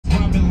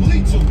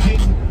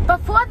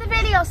before the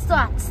video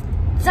starts,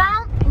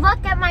 don't look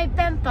at my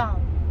bimbo.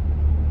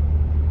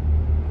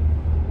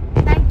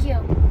 Thank you.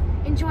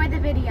 Enjoy the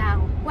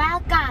video.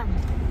 Welcome.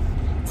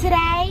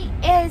 Today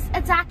is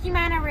a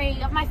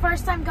documentary of my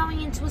first time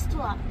going into a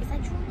store. Is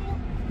that true, Neil?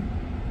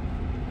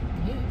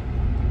 Yeah.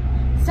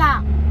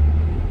 So,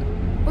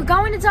 we're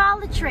going to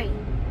Dollar Tree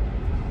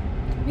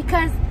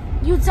because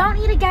you don't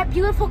need to get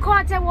beautiful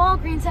cards at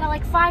Walgreens that are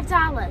like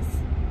 $5.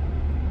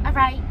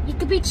 Alright? You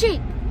could be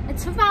cheap.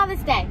 It's for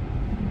Father's Day.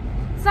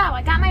 So,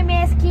 I got my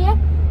mask here.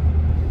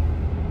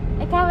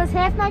 It covers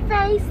half my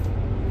face.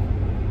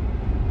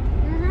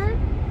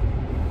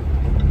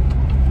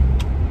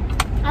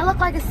 I look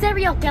like a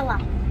serial killer.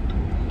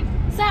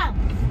 So,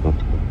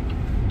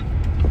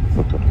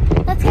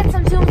 let's get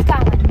some tunes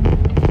going.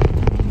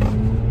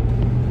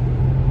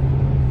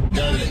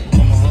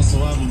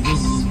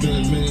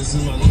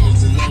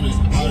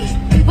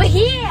 We're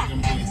here!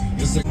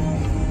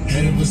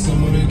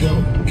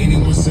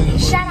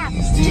 Shut up.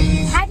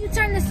 How'd you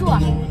turn this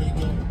off?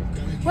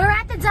 We're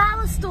at the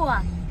dollar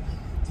store.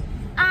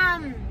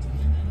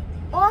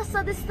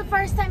 Also, this is the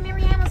first time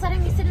Marianne was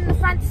letting me sit in the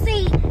front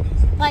seat.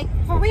 Like,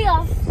 for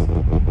real.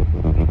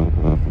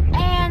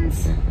 And,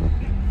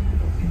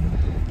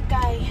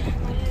 guy,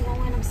 I'm ready to go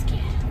in. I'm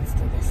scared. Let's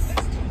do this.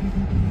 Oh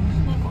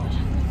my God,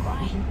 I'm gonna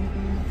cry.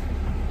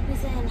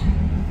 He's in.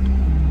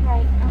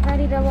 Right, I'm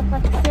ready to look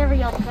like a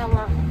serial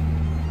killer.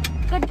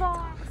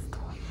 Goodbye.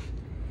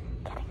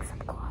 Getting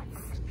some cards.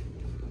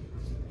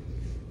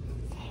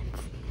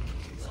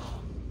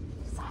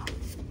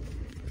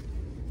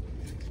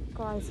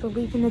 Guys, we're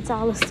leaving the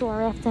dollar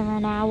store after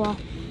an hour,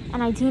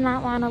 and I do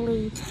not want to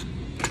leave.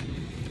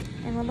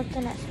 And we're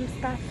looking at some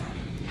stuff.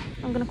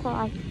 I'm gonna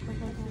cry.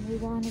 We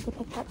wanted to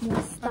pick up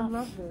more stuff. I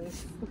love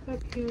this. Look how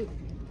cute.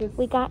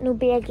 We got new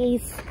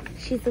baggies.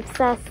 She's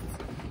obsessed.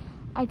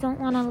 I don't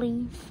want to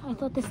leave. I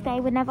thought this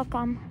day would never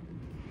come.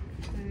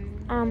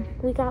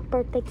 We got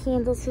birthday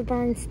candles for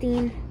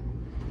Bernstein.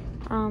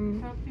 How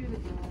cute is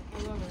that?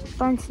 I love it.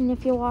 Bernstein,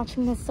 if you're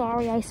watching this,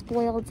 sorry I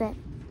spoiled it.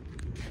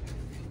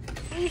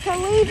 We are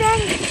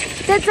leaving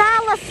the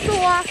dollar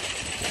store.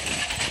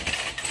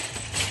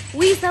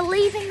 We are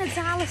leaving the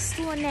dollar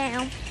store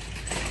now.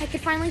 I can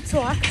finally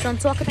talk. Don't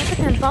talk about the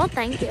pimple.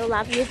 Thank you.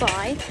 Love you.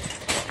 Bye.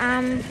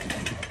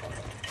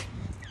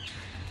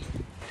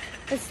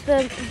 It's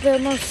the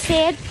most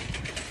sad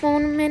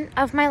moment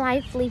of my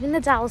life, leaving the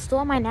dollar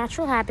store, my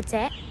natural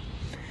habitat.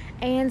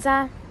 And,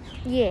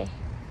 yeah.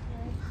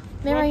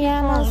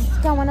 Mariama's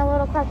going a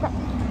little crack.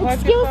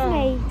 Excuse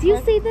me. Do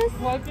you see this?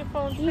 Wipe your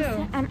phone too.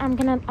 I'm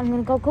gonna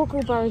go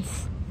cuckoo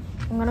birds.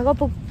 I'm gonna go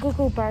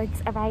cuckoo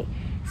birds. All right.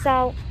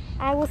 So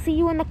I will see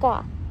you in the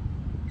car.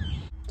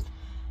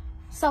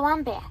 So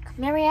I'm back.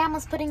 Marianne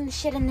was putting the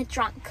shit in the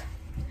trunk.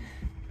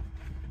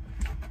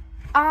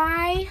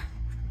 I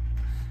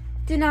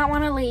do not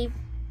want to leave.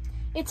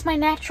 It's my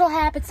natural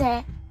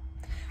habitat.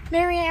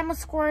 Marianne was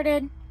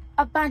squirted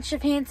a bunch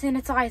of hand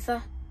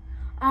sanitizer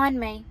on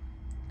me.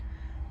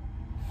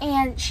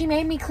 And she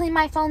made me clean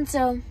my phone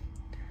too.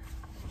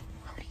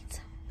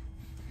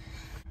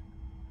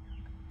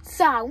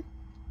 So,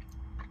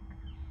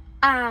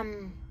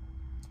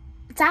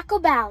 Taco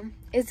Bell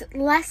is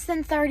less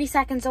than 30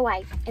 seconds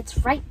away. It's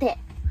right there.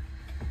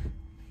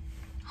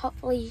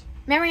 Hopefully,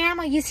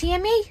 Mariama, you hear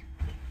me?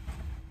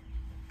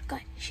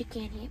 Good, she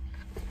can't hear me.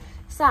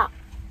 So,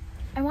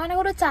 I want to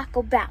go to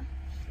Taco Bell.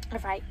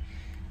 Alright.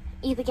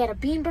 Either get a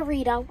bean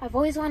burrito. I've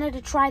always wanted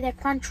to try their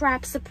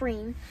Crunchwrap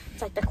Supreme.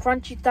 It's like the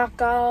crunchy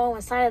taco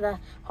inside of the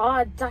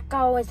hard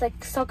taco. It's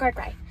like so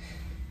great.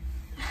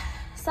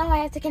 So I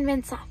have to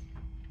convince her.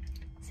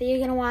 So you're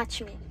gonna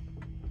watch me.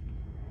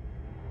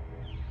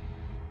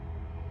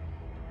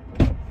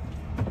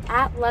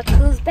 Ah, look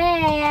who's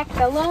back.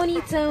 The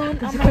Looney Tune.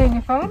 Did you play on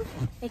your phone?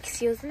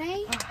 Excuse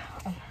me? Oh,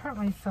 I hurt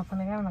myself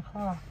when I got in the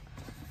car.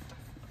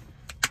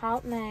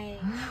 Help me.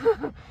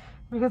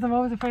 Because I'm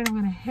always afraid I'm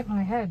gonna hit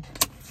my head.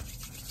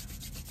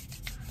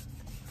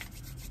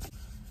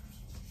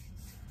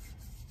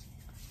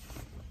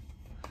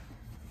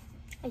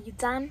 Are you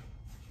done?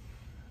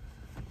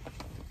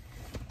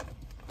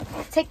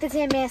 Take the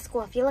damn mask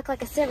off. You look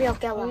like a serial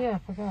killer. Oh yeah, I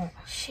forgot.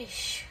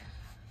 Sheesh.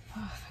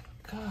 Oh,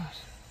 thank God.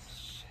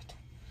 Shit.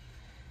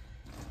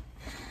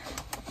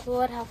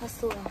 Lord help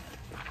us all.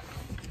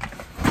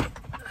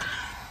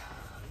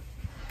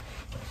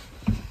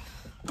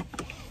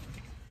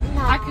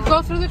 No. I could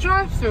go through the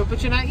drive-thru,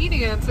 but you're not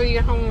eating it until you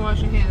get home and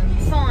wash your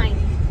hands. Fine.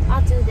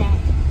 I'll do that.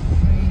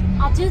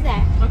 I'll do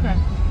that. Okay.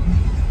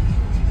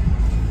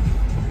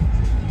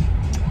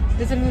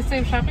 Is it in the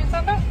same shopping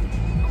center?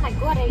 Oh my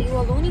God, are you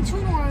a Looney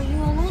Tune or are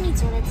you a Looney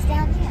Tune? It's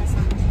down here or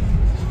something.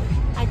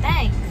 I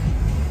think.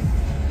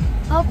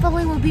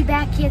 Hopefully we'll be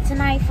back here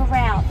tonight for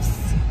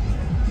Ralph's.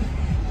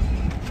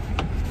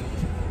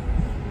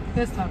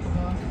 This Taco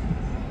Bell.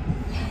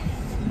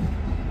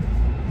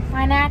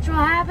 My natural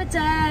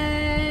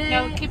habitat.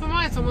 Yeah, keep in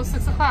mind it's almost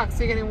 6 o'clock,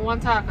 so you're getting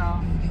one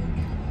taco.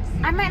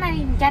 I might not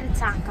even get a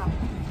taco.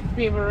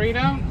 Bean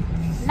burrito?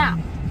 No.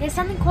 There's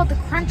something called the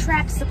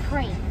Crunchwrap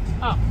Supreme.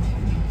 Oh.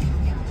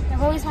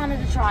 I've always wanted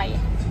to try it.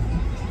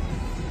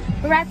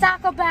 We're at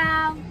Taco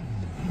Bell.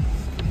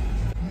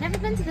 Never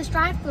been to this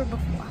drive-thru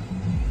before.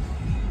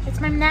 It's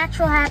my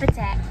natural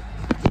habitat.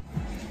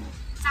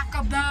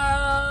 Taco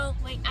Bell.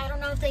 Wait, I don't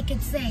know if they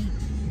could see,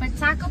 but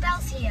Taco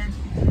Bell's here.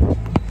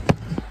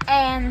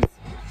 And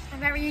I'm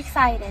very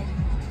excited.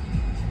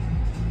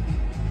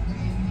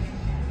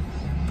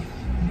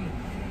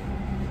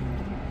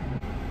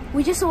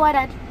 We just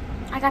ordered.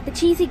 I got the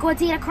cheesy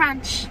gordita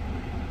crunch.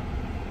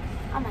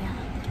 Oh my god.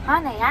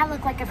 Honey, I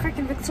look like a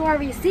freaking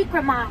Victoria's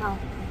Secret model.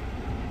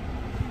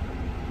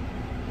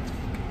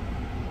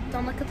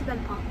 Don't look at the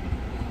pimple.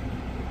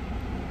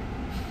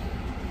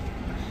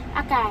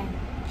 Okay.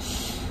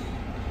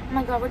 Oh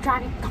my god, we're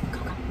driving. Go, go,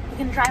 go. We're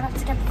gonna drive up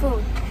to get the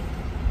food.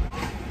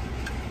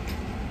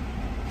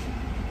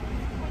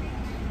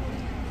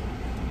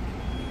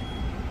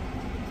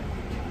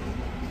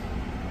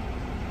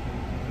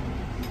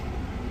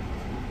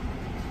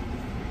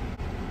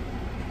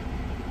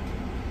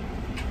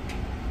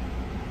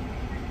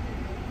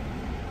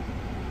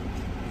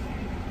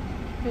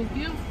 Thank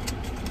you.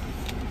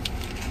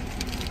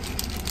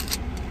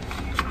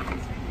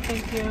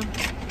 Thank you.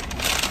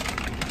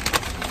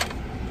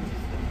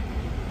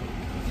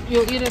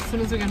 You'll eat it as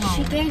soon as we get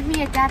home. She gave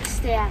me a death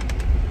stare.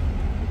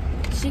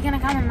 Is she gonna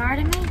come and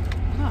murder me?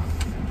 No.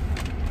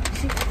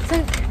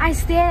 So I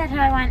stared at her,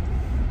 I went,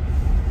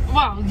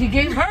 Well, you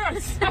gave her.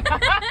 Sounds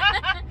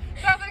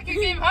like you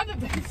gave her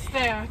the death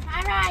stare.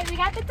 alright, we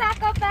got the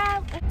Taco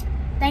Bell.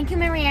 Thank you,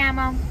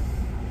 Mariamo.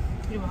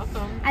 You're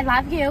welcome. I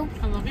love you.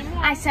 I love you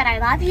more. I said I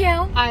love you.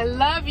 I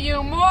love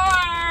you more.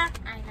 I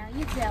know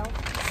you do.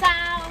 So,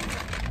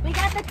 we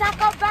got the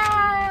Taco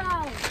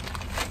Bell.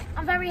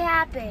 I'm very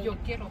happy. Yo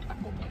quiero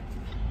Taco Bell.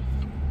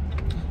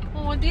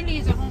 Oh,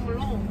 Dilly's at home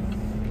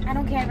alone. I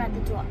don't care about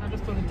the dog. I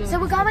just told her So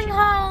we're going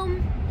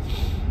home.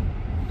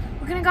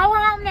 We're gonna go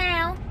home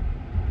now.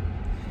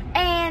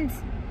 And,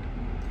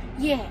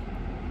 yeah.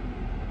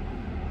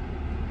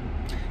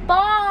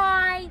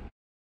 Bye.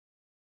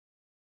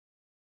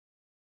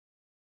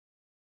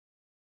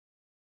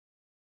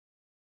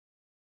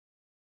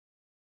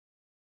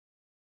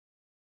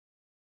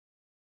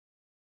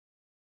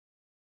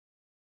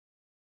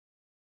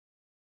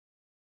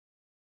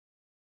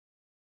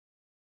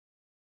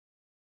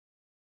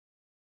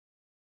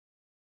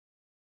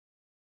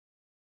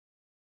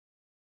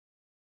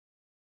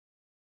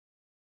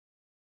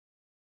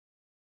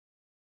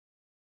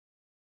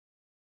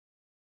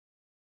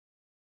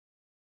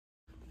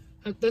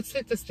 Let's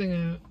take this thing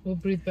out. We'll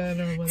breathe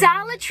better.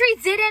 Dollar Tree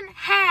didn't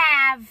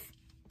have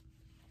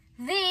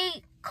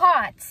the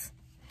carts.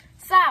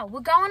 So, we're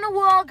going to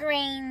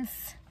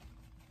Walgreens.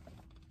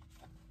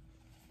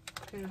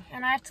 Okay.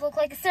 And I have to look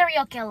like a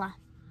serial killer.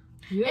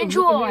 Yeah,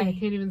 Enjoy. look at me. I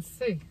can't even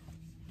see.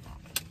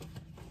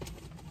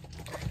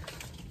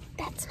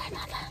 That's my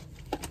mama.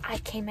 I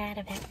came out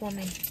of it,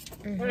 woman.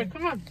 All right,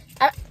 come on.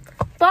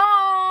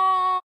 Bye.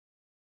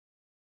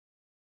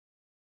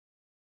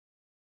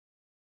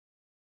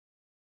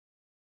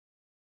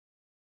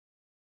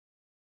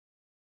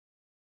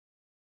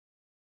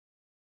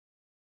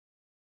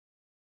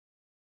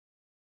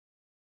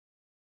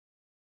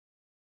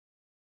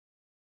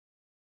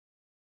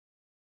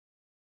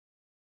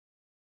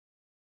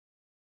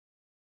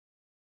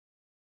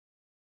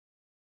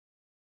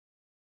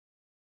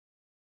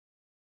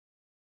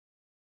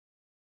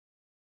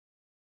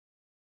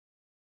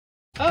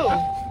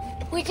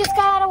 Oh. We just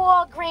got out of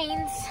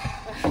Walgreens.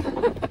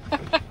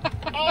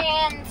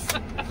 And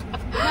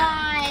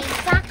my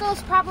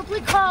taco's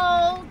probably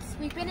cold.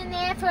 We've been in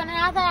there for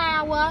another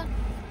hour.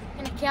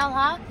 Gonna kill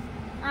her.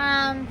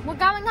 We're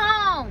going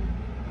home.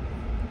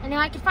 And now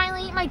I can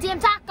finally eat my damn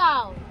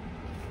taco.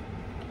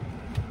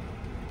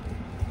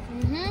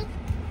 Yeah.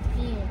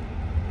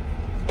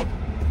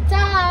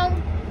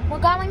 So, we're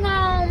going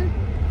home.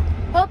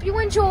 Hope you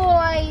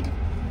enjoyed.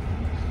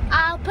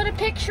 I'll put a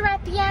picture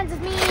at the end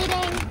of me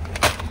eating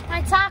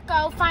my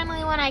taco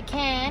finally when I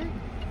can.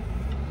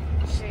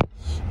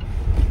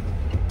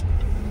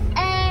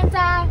 And,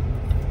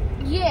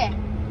 yeah.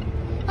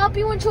 Hope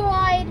you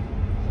enjoyed.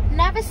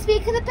 Never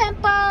speak of the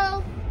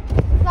pimple.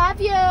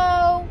 Love you.